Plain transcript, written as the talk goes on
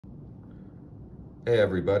Hey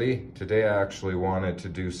everybody, today I actually wanted to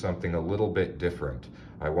do something a little bit different.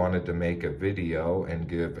 I wanted to make a video and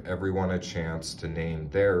give everyone a chance to name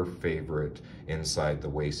their favorite inside the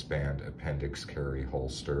waistband appendix carry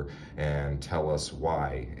holster and tell us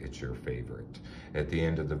why it's your favorite. At the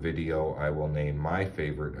end of the video, I will name my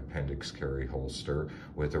favorite appendix carry holster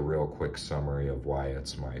with a real quick summary of why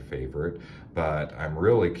it's my favorite. But I'm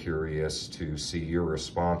really curious to see your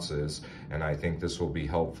responses, and I think this will be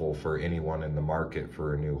helpful for anyone in the market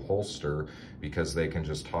for a new holster because they can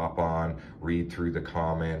just hop on, read through the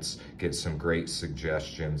comments, get some great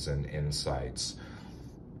suggestions and insights.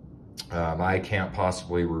 I can't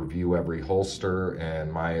possibly review every holster,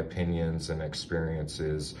 and my opinions and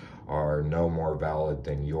experiences are no more valid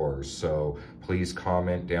than yours. So please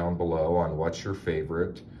comment down below on what's your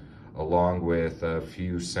favorite, along with a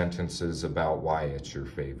few sentences about why it's your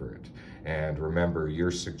favorite. And remember,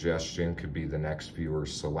 your suggestion could be the next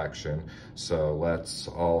viewer's selection, so let's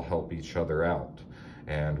all help each other out.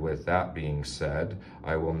 And with that being said,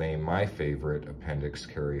 I will name my favorite appendix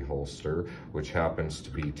carry holster, which happens to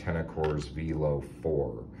be Tenacor's Velo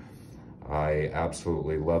 4. I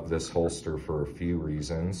absolutely love this holster for a few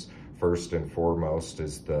reasons. First and foremost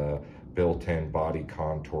is the built-in body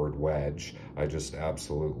contoured wedge. I just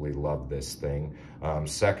absolutely love this thing.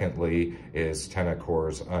 Secondly is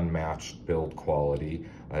Tenacor's unmatched build quality.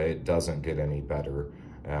 It doesn't get any better.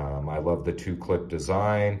 I love the two-clip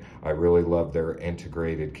design. I really love their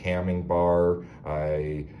integrated camming bar.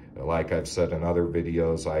 Like I've said in other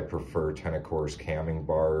videos, I prefer Tenacor's camming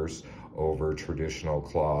bars over traditional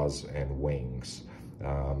claws and wings.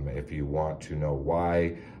 If you want to know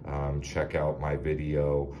why, check out my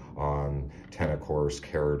video on Tenacor's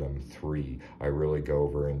Keratin 3. I really go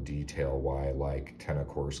over in detail why I like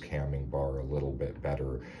Tenacor's camming bar a little bit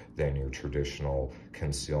better than your traditional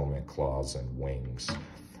concealment claws and wings.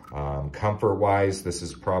 Comfort-wise, this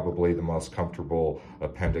is probably the most comfortable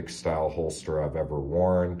appendix-style holster I've ever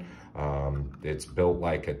worn. It's built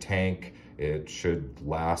like a tank. It should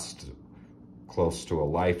last close to a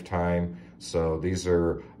lifetime. So these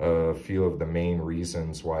are a few of the main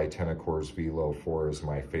reasons why Tenacor's Velo 4 is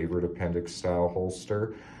my favorite appendix style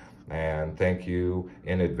holster. And thank you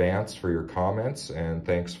in advance for your comments, and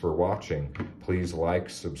thanks for watching. Please like,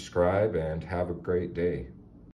 subscribe, and have a great day.